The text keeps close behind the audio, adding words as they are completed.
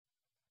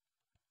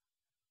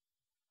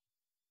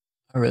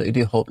I really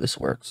do hope this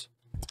works.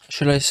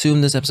 Should I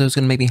assume this episode is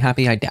going to make me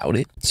happy? I doubt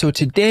it. So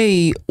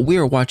today we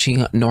are watching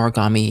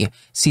Noragami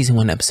Season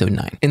 1, Episode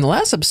 9. In the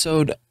last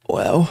episode,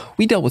 well,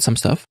 we dealt with some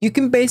stuff. You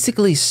can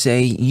basically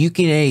say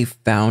Yukine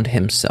found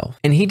himself,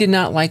 and he did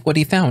not like what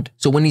he found.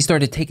 So when he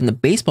started taking the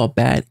baseball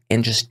bat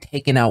and just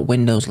taking out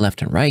windows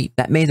left and right,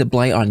 that made the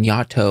blight on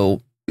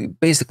Yato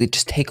basically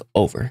just take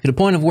over to the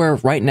point of where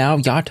right now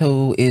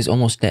Yato is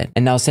almost dead.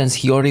 And now since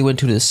he already went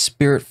to the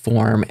spirit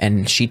form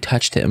and she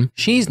touched him,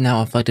 she's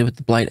now afflicted with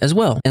the blight as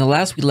well. And the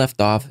last we left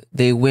off,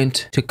 they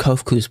went to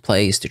Kofuku's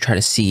place to try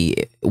to see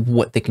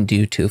what they can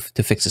do to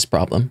fix this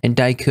problem. And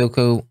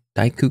Daikuku,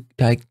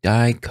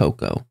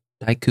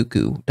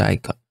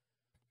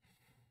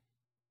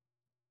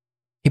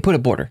 he put a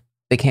border.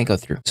 They can't go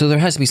through. So there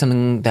has to be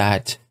something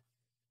that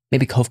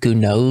maybe Kofuku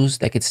knows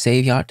that could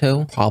save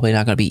Yato. Probably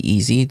not going to be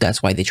easy.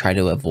 That's why they try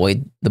to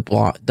avoid the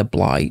blight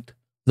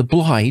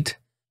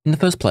in the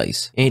first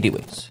place.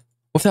 Anyways,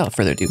 without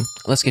further ado,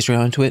 let's get straight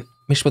on to it.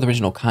 Mixed with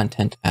original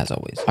content as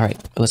always. All right,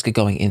 let's get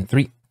going in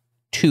 3,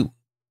 2,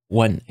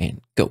 1, and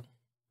go.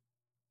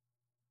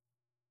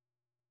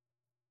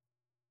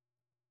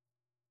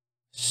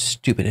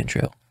 Stupid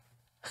intro.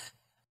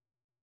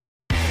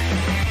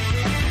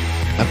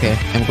 Okay,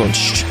 I'm going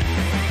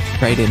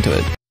straight into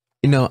it.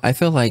 You know, I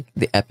feel like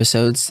the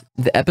episodes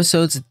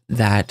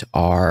that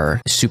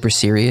are super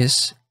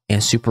serious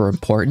and super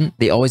important,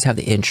 they always have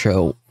the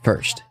intro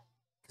first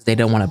because they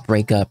don't want to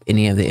break up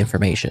any of the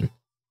information.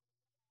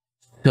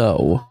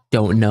 So,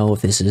 don't know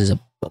if this is a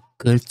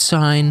good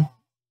sign,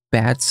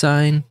 bad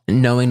sign.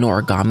 Knowing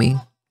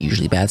Noragami,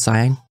 usually bad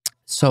sign.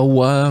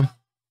 So, I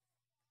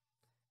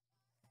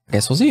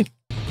guess we'll see.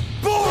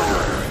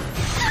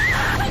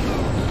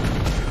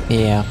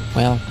 Yeah,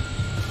 well,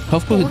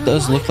 Kofuku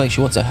does look like she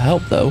wants to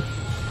help, though.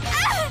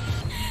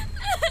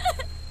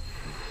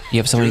 You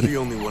have somebody. You're the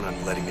only one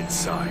I'm letting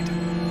inside.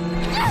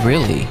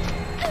 Really?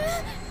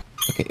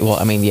 Okay, well,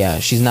 I mean, yeah,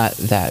 she's not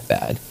that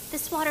bad.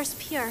 This water's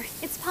pure.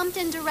 It's pumped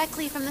in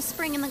directly from the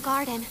spring in the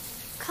garden.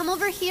 Come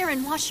over here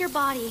and wash your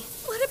body.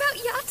 What about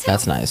Yato?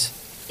 That's nice.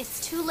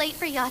 It's too late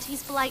for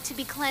Yati's blight to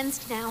be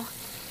cleansed now.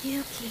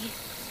 Yuki,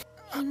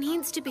 he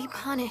needs to be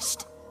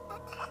punished.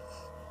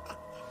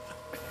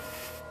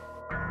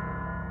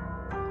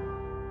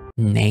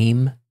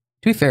 Name?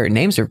 To be fair,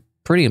 names are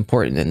pretty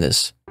important in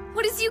this.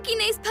 What is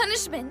Yukine's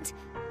punishment?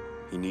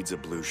 He needs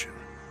ablution.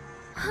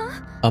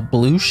 Huh?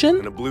 Ablution?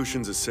 An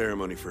ablution's a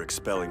ceremony for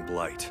expelling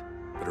blight,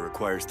 but it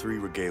requires 3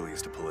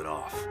 regalias to pull it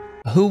off.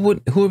 Who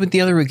would the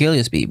other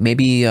regalias be?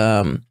 Maybe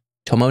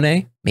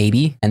Tomone?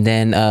 Maybe. And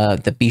then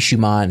the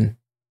Bishuman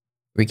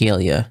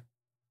regalia.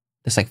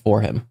 That's like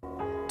for him.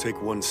 Take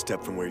one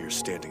step from where you're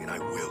standing and I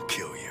will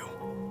kill you.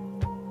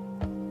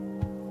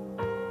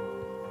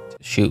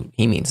 Shoot,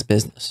 he means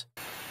business.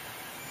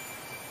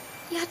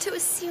 Yato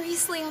is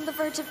seriously on the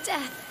verge of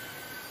death.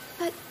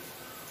 But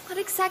what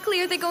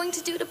exactly are they going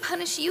to do to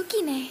punish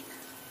Yukine?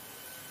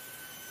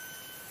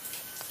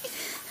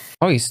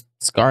 Probably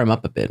scar him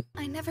up a bit.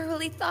 I never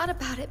really thought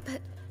about it,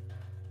 but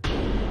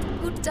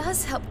who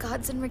does help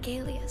gods and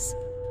regalias?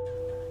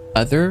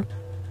 Other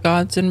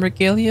gods and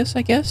regalias,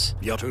 I guess?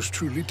 Yato's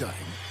truly dying.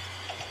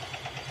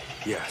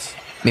 Yes.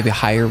 Maybe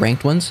higher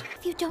ranked ones?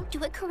 If you don't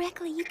do it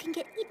correctly, you can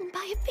get eaten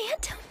by a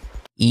phantom.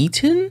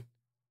 Eaten?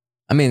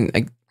 I mean,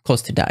 like,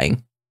 close to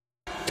dying.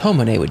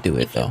 Tomone would do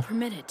it, If you though.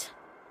 permit it,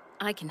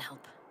 I can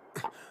help.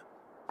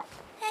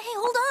 Hey,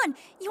 hold on.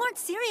 You aren't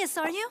serious,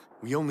 are you?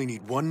 We only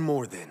need one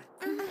more then.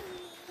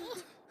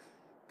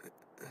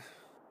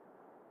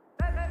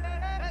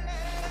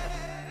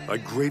 I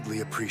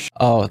greatly appreciate.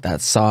 Oh,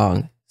 that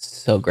song.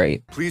 So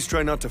great. Please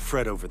try not to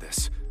fret over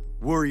this.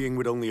 Worrying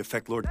would only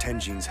affect Lord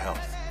Tenjin's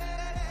health.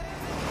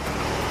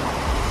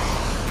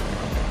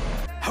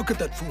 How could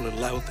that fool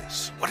allow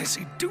this? What is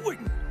he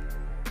doing?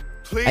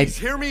 Please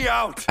hear me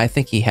out. I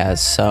think he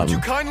has some. Would you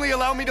kindly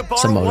allow me to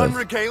some borrow one motive.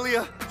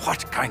 regalia?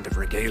 What kind of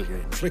regalia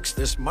inflicts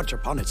this much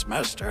upon its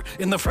master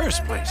in the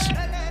first place?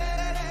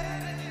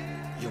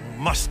 You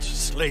must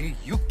slay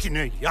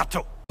Yukine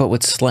Yato. But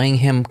would slaying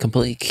him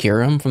completely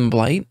cure him from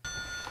blight?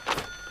 Daikoku!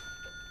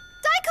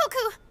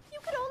 You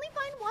could only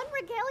find one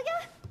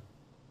regalia?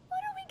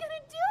 What are we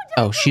gonna do,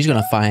 Daikoku? Oh, she's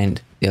gonna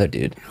find the other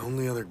dude. The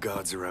only other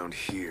gods around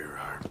here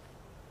are...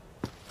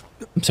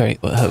 I'm sorry,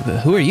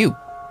 who are you?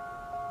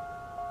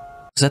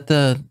 Is that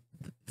the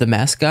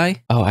mask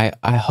guy? Oh,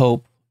 I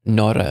hope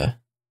Nora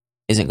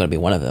isn't going to be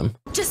one of them.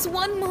 Just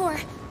one more.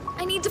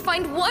 I need to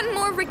find one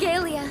more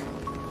regalia.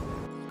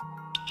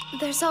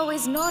 There's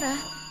always Nora.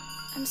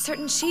 I'm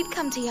certain she'd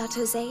come to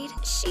Yato's aid.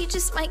 She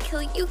just might kill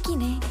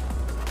Yukine.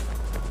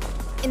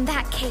 In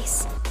that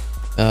case.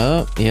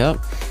 Oh, yep.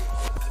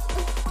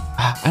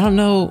 I don't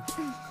know.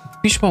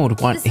 Bishopon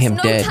would want him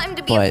no dead, time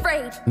to be but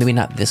afraid. maybe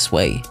not this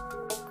way.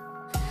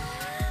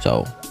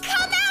 So.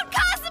 Come out,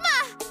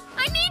 Kazuma!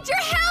 I need your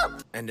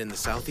help! And in the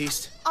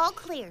southeast? All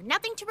clear.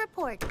 Nothing to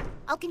report.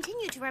 I'll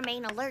continue to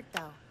remain alert,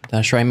 though.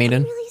 The Shrine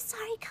Maiden? I'm really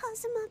sorry,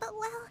 Kazuma, but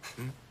well...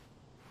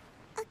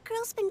 A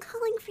girl's been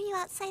calling for you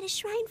outside a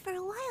shrine for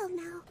a while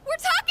now. We're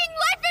talking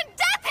life and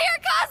death here,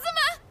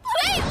 Kazuma!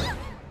 Please!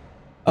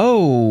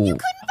 Oh. You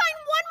couldn't find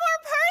one more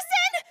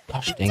person?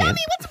 Gosh, You dang tell it.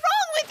 me what's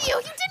wrong with you.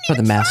 You didn't For the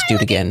even masked try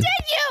dude again. did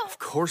you? Of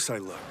course I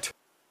looked.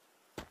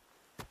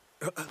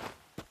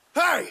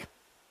 Hey!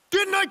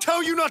 Didn't I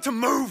tell you not to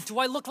move? Do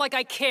I look like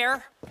I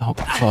care? Oh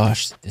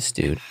gosh, this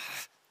dude.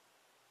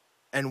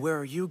 And where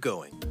are you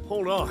going?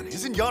 Hold on,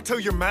 isn't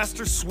Yato your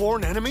master's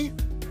sworn enemy?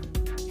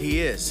 He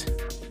is,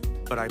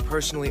 but I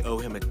personally owe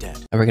him a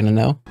debt. Are we gonna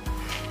know?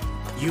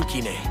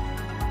 Yukine,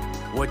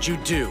 what'd you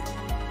do?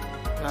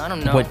 I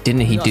don't know. What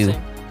didn't he do?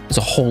 Nothing. There's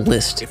a whole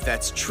list. If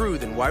that's true,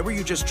 then why were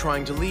you just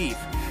trying to leave?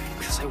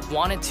 Because I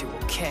wanted to,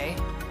 okay?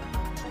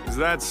 Is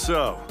that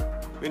so?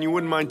 Then you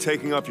wouldn't mind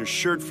taking off your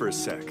shirt for a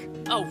sec.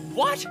 Oh,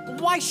 what?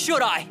 Why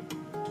should I?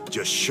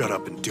 Just shut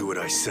up and do what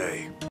I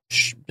say.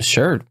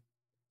 Sure,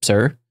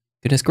 sir.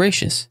 Goodness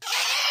gracious.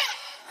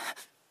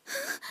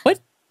 What?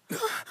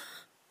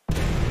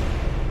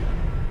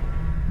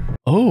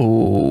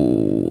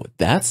 Oh,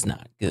 that's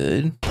not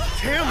good.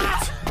 Damn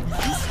it!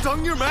 You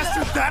stung your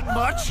master that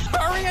much?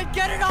 Hurry and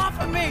get it off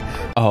of me!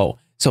 Oh,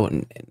 so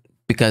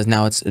because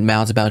now it's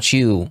about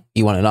you,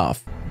 you want it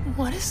off.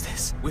 What is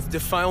this? With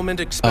defilement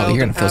expelled you're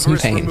gonna and feel some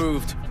avarice pain.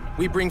 removed,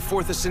 we bring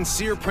forth a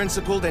sincere,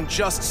 principled, and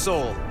just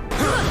soul.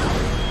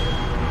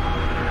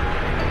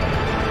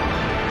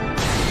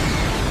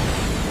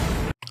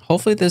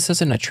 Hopefully this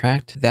doesn't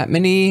attract that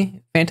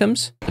many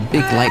phantoms. The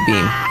big light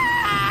beam.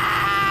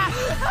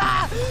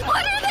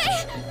 What are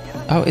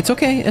they? Oh, it's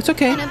okay. It's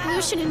okay. An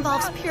ablution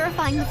involves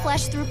purifying the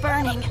flesh through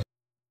burning.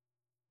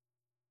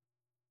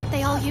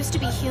 They all used to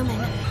be human.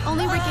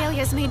 Only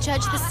regalias may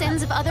judge the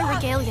sins of other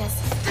regalias.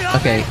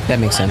 Okay, that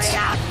makes sense.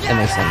 That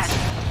makes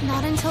sense.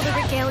 Not until the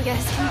regalia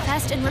has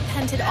confessed and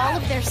repented all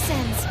of their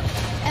sins.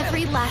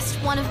 Every last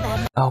one of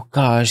them. Oh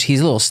gosh, he's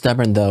a little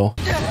stubborn though.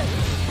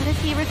 But if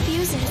he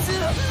refuses,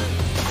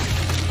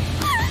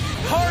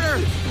 Harder!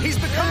 He's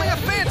becoming a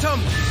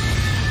phantom!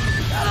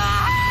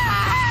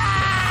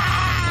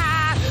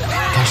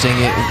 Gosh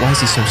dang it, why is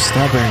he so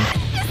stubborn?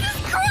 this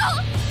is cruel!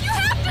 You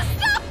have to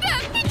stop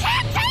them! He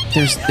can't take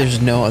it!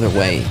 There's no other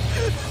way.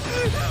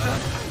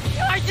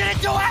 I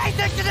didn't do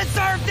anything to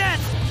deserve this!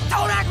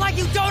 Don't act like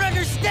you don't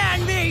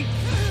understand me!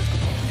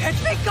 It's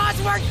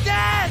because we're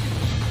dead!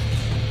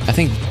 I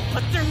think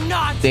But they're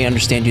not! they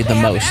understand you the They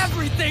have most.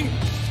 everything!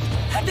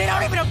 And they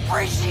don't even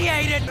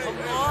appreciate it! Come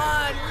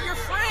on, we're your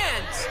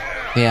friends!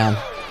 Yeah.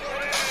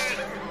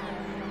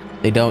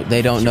 They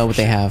don't know what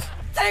they have.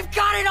 They've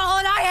got it all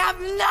and I have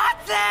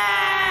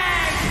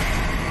nothing!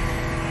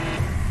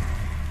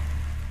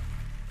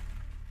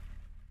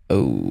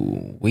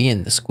 Oh, we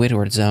in the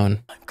Squidward zone.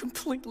 I'm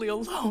completely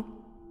alone.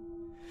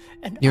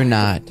 And You're I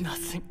have not.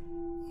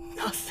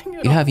 Nothing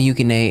at You all. have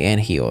Yukine and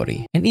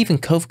Hiyori. And even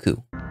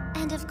Kofuku.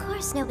 And of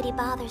course nobody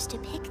bothers to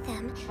pick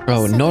them.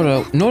 Bro, so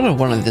Nora they're left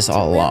wanted this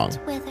all to along.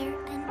 wilt, wither,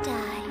 and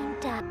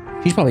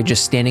die. She's probably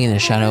just standing in the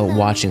shadow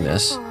watching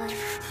this.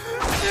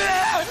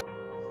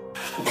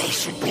 They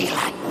should be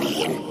like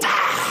me and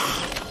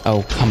die.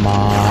 Oh, come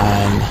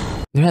on.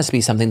 There has to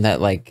be something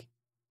that like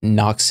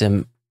knocks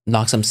some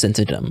sense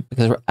into him.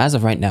 Because as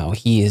of right now,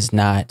 he is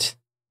not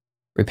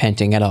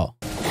repenting at all.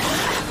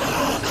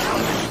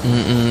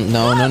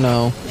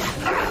 No.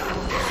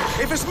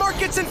 If his mark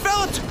gets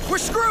enveloped, we're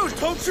screwed!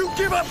 Don't you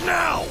give up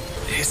now!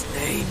 His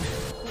name.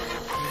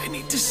 I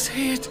need to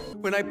say it.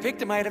 When I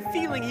picked him, I had a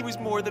feeling he was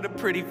more than a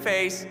pretty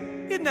face.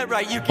 Isn't that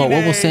right, Yukine? But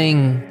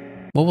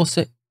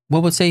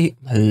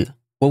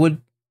what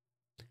would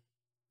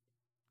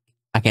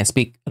I can't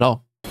speak at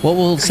all. What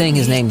will saying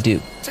his name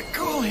do? To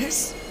call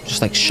his...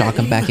 Just like shock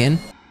him back in?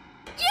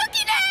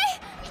 Yukine!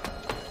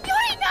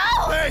 Yuri,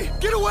 no! Hey,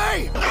 get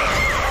away!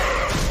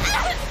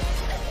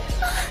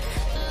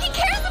 He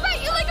cares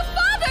about you like a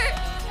father!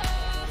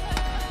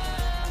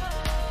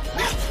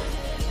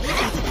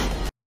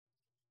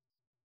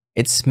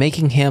 It's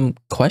making him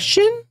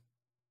question?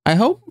 I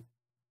hope?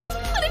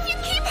 But if you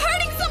keep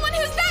hurting someone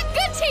who's that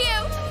good to you,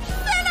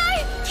 then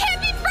I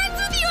can't be friends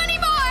with you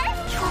anymore!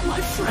 You're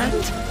my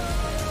friend?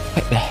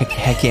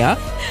 Heck yeah.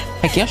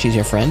 Heck yeah, she's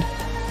your friend.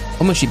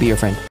 Why must she be your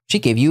friend? She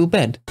gave you a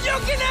bed.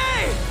 Yukine!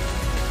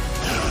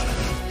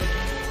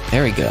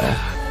 There we go.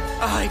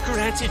 I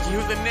granted you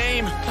the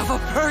name of a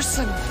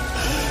person.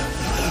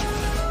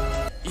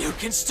 You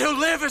can still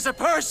live as a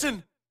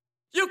person.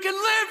 You can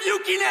live,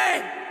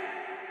 Yukine!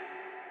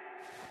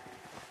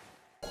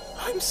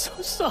 I'm so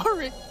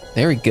sorry.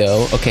 There we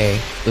go. Okay,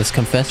 let's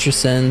confess your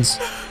sins.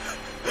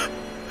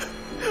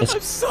 I'm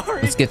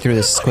sorry. Let's get through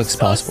this as quick as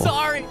possible.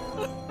 Sorry.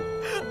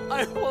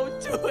 I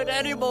won't do it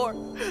anymore.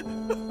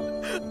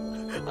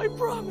 I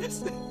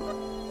promise.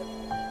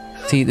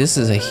 See, this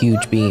is a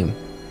huge beam.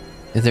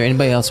 Is there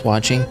anybody else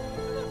watching?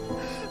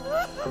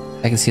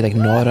 I can see like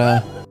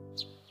Nora.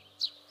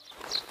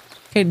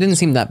 Okay, it didn't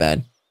seem that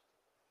bad.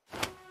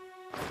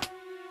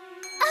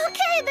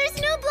 Okay,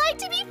 there's no blight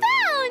to be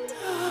found!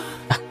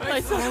 I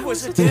thought I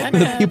was a dead The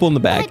man. people in the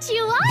back, But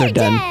you are they're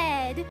done.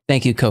 dead!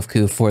 Thank you,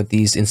 Kofuku, for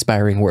these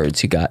inspiring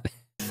words you got.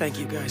 Thank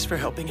you guys for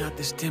helping out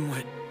this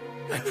dimwit.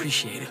 I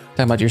appreciate it.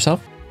 Talking about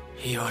yourself?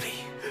 Hiyori.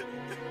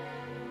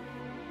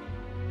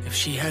 If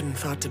she hadn't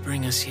thought to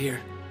bring us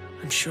here,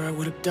 I'm sure I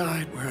would have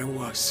died where I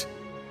was.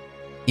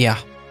 Yeah.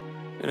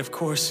 And of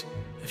course,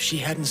 if she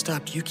hadn't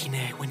stopped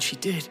Yukine when she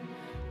did,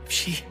 if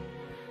she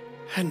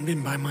hadn't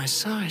been by my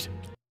side.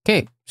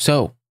 Okay,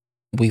 so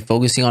we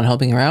focusing on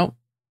helping her out?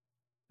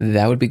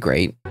 That would be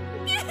great.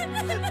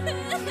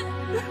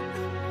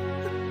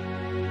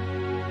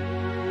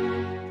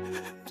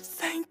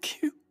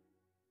 Thank you.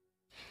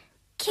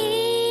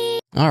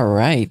 All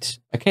right.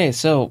 Okay,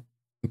 so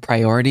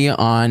priority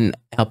on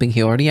helping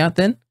Hiyori out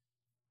then?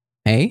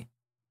 Hey?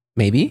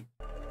 Maybe?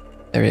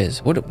 There is.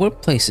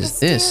 What place is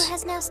this?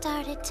 Has now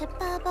started to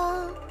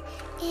bubble.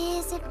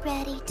 Is it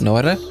ready to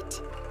Nora?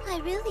 eat? I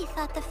really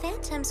thought the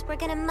phantoms were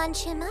gonna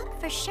munch him up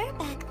for sure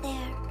back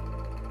there.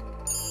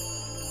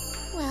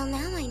 Well,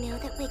 now I know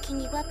that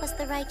waking you up was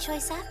the right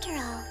choice after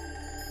all.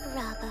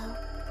 Robbo.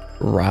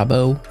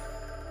 Robbo?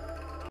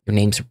 Your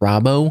name's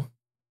Robbo?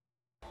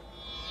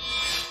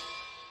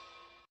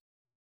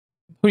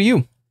 Who are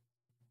you?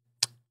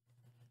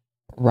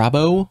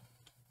 Robbo?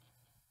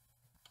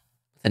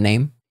 The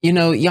name? You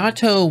know,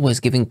 Yato was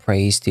giving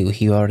praise to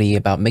Hiyori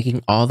about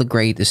making all the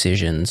great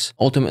decisions,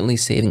 ultimately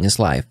saving his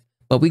life.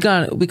 But we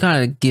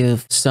gotta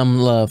give some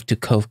love to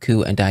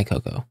Kofuku and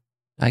Daikoko.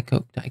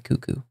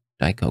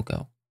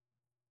 Daikoko.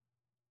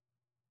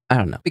 I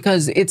don't know.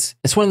 Because it's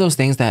one of those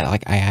things that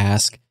like I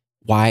ask,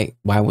 why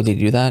would they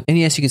do that? And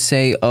yes, you could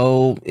say,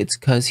 oh, it's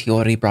because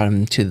Hiyori brought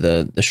him to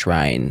the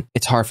shrine.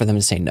 It's hard for them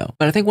to say no.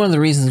 But I think one of the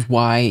reasons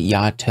why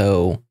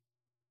Yato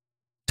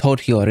told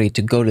Hiyori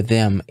to go to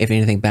them if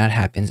anything bad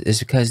happens is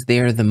because they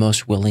are the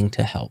most willing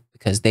to help.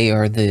 Because they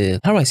are the,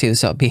 how do I say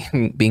this without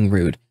being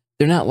rude?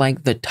 They're not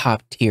like the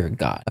top tier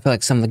god. I feel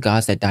like some of the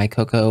gods that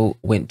Daikoko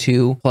went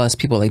to, plus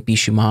people like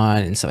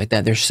Bishamon and stuff like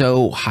that, they're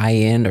so high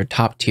end or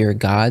top tier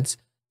gods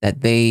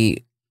that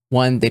they,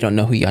 one, they don't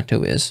know who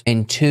Yato is.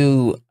 And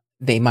two,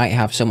 they might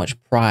have so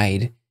much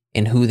pride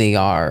in who they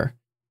are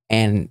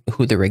and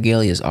who the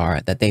regalias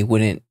are that they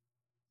wouldn't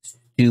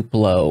stoop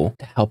low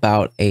to help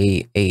out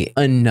a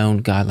unknown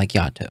god like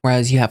Yato.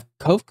 Whereas you have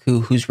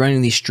Kofuku, who's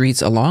running these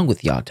streets along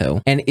with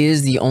Yato and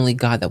is the only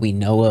god that we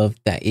know of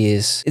that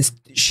is,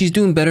 she's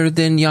doing better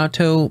than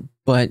Yato,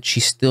 but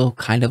she's still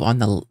kind of on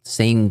the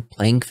same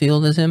playing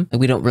field as him. Like,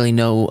 we don't really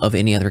know of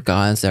any other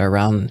gods that are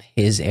around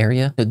his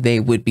area, so they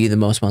would be the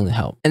most willing to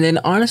help. And then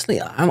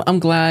honestly, I'm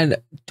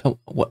glad, I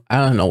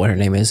don't know what her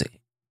name is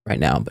right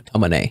now, but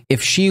Tomone,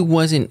 if she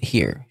wasn't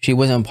here, she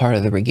wasn't part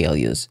of the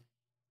regalias,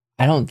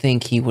 I don't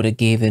think he would have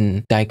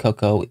given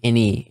Daikoko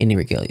any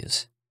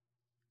regalias.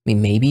 I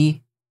mean,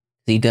 maybe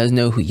he does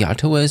know who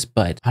Yato is,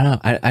 but I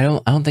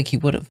don't think he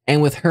would have.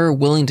 And with her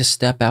willing to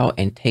step out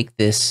and take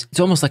this,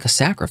 it's almost like a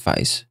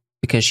sacrifice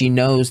because she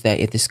knows that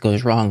if this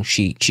goes wrong,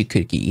 she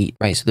could get eaten,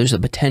 right? So there's a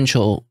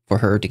potential for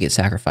her to get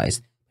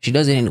sacrificed. She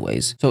does it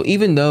anyways. So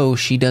even though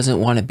she doesn't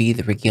want to be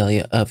the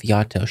regalia of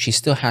Yato, she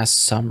still has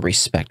some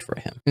respect for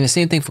him. And the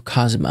same thing for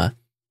Kazuma.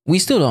 We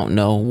still don't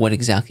know what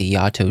exactly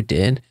Yato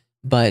did,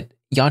 but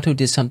Yato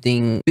did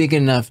something big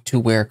enough to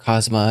where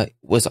Kazuma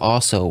was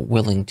also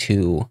willing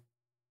to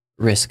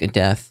risk a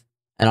death.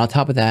 And on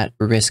top of that,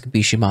 risk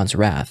Bishamon's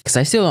wrath. Because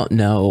I still don't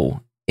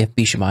know if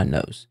Bishamon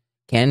knows.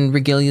 Can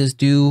regalias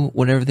do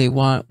whatever they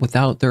want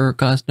without their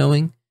gods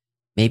knowing?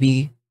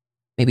 Maybe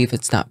if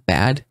it's not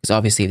bad. Because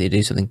obviously if they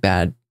do something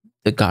bad,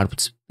 the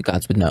gods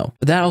would know.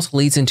 But that also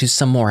leads into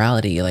some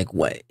morality. Like,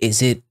 what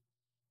is it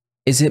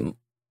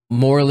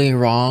morally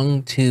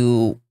wrong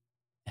to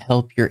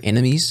help your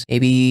enemies?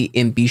 Maybe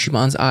in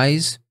Bishamon's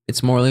eyes,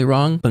 it's morally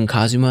wrong, but in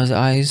Kazuma's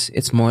eyes,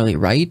 it's morally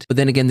right. But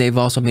then again, they've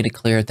also made it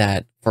clear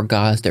that for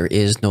gods, there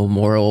is no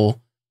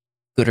moral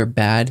good or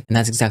bad. And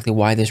that's exactly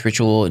why this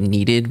ritual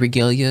needed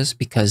regalias,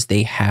 because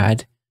they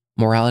had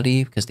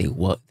morality, because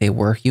they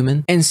were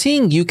human. And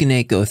seeing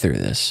Yukine go through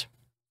this,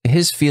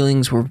 his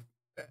feelings were,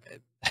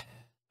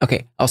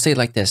 okay, I'll say it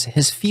like this.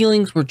 His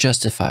feelings were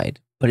justified,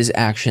 but his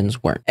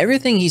actions weren't.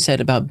 Everything he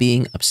said about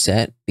being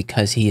upset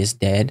because he is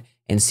dead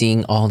and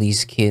seeing all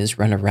these kids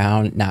run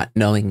around not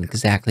knowing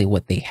exactly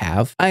what they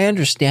have, I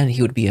understand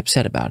he would be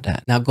upset about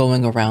that. Now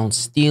going around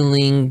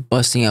stealing,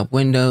 busting up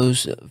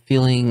windows,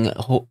 feeling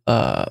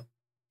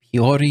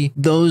Hiyori,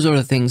 those are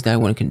the things that I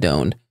wouldn't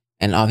condone.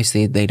 And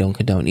obviously they don't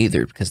condone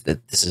either because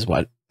this is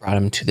what brought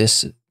him to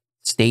this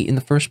state in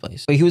the first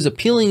place. But he was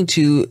appealing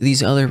to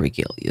these other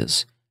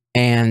regalias.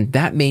 And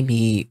that made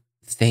me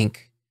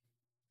think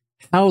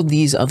how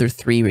these other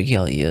three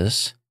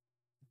regalias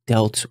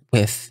dealt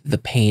with the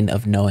pain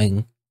of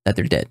knowing that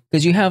they're dead.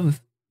 Because you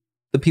have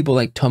the people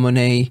like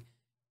Tomone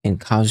and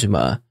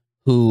Kazuma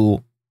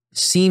who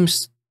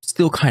seems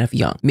still kind of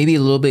young, maybe a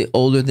little bit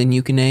older than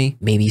Yukine,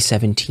 maybe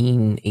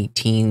 17,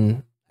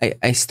 18.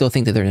 I still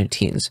think that they're in their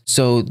teens.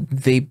 So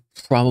they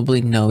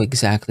probably know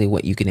exactly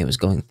what Yukine was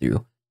going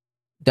through.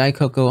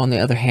 Daikoko, on the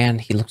other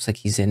hand, he looks like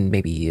he's in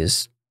maybe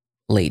his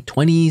late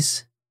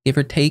 20s, give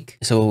or take.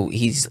 So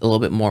he's a little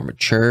bit more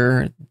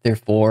mature.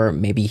 Therefore,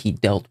 maybe he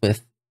dealt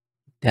with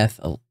death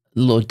a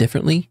little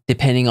differently,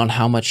 depending on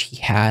how much he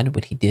had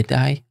when he did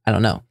die. I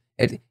don't know.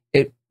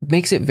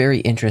 makes it very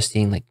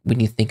interesting, like when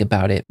you think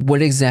about it,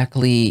 what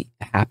exactly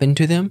happened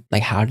to them?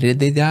 Like, how did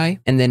they die?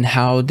 And then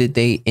how did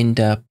they end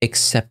up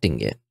accepting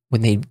it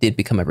when they did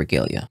become a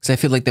regalia? Because I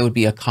feel like that would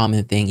be a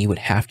common thing you would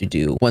have to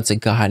do once a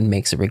god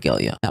makes a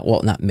regalia.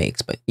 Well, not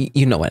makes, but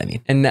you know what I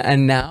mean.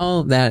 And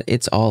now that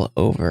it's all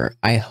over,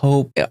 I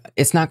hope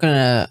it's not going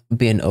to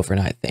be an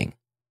overnight thing,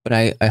 but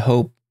I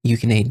hope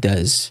Yukine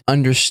does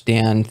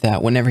understand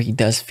that whenever he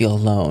does feel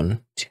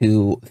alone,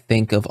 to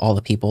think of all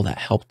the people that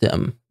helped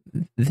him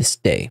this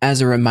day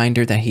as a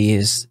reminder that he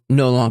is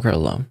no longer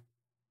alone.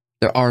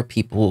 There are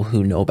people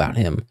who know about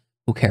him,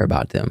 who care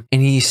about him,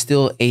 and he's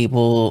still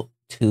able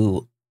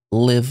to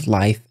live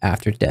life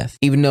after death.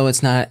 Even though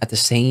it's not at the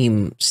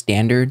same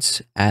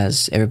standards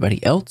as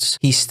everybody else,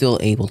 he's still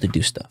able to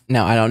do stuff.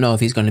 Now, I don't know if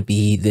he's going to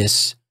be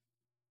this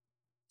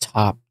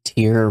top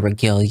tier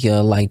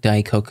regalia like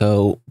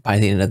Daikoko by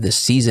the end of this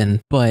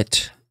season,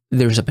 but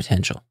there's a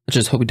potential. I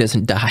just hope he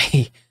doesn't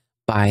die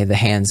by the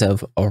hands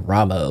of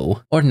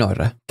Oramo or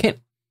Nora. That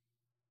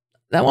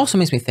also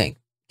makes me think,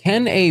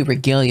 can a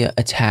regalia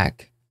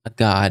attack a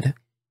god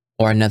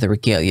or another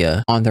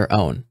regalia on their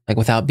own, like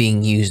without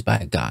being used by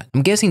a god?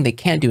 I'm guessing they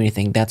can't do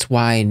anything. That's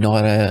why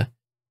Nora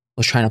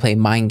was trying to play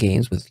mind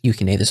games with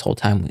Yukine this whole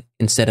time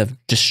instead of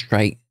just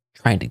trying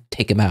to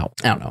take him out.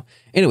 I don't know.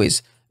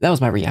 Anyways, that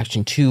was my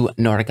reaction to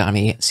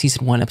Noragami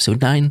Season 1,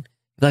 Episode 9. If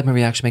you like my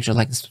reaction, make sure to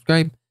like and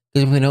subscribe.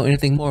 If you want to know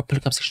anything more, put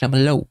a comment section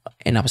down below.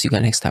 And I will see you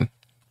guys next time.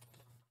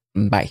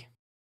 Bye.